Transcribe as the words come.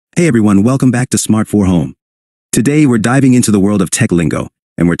Hey everyone, welcome back to smarthome. Today we're diving into the world of tech lingo,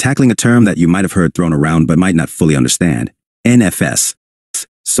 and we're tackling a term that you might have heard thrown around but might not fully understand. NFS.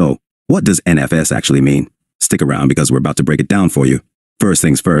 So, what does NFS actually mean? Stick around because we're about to break it down for you. First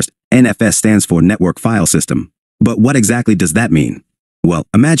things first, NFS stands for Network File System. But what exactly does that mean? Well,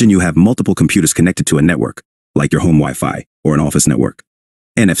 imagine you have multiple computers connected to a network, like your home Wi-Fi or an office network.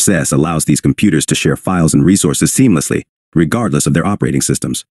 NFS allows these computers to share files and resources seamlessly, regardless of their operating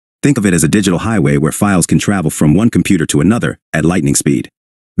systems. Think of it as a digital highway where files can travel from one computer to another at lightning speed.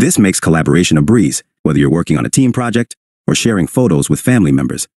 This makes collaboration a breeze, whether you're working on a team project or sharing photos with family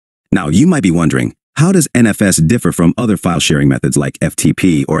members. Now, you might be wondering, how does NFS differ from other file sharing methods like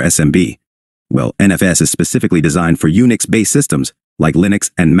FTP or SMB? Well, NFS is specifically designed for Unix-based systems like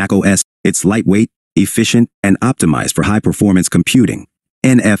Linux and Mac OS. It's lightweight, efficient, and optimized for high-performance computing.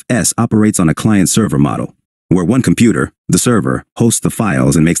 NFS operates on a client-server model, where one computer, the server, hosts the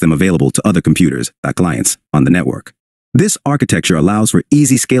files and makes them available to other computers, clients, on the network. This architecture allows for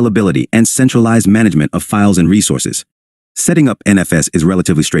easy scalability and centralized management of files and resources. Setting up NFS is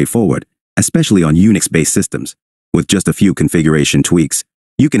relatively straightforward, especially on Unix-based systems. With just a few configuration tweaks,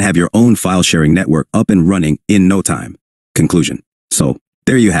 you can have your own file-sharing network up and running in no time. Conclusion. So,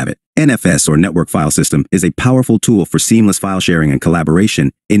 there you have it. NFS, or Network File System, is a powerful tool for seamless file sharing and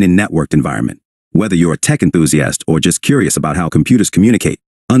collaboration in a networked environment. Whether you're a tech enthusiast or just curious about how computers communicate,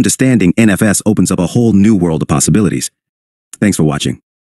 understanding NFS opens up a whole new world of possibilities. Thanks for watching.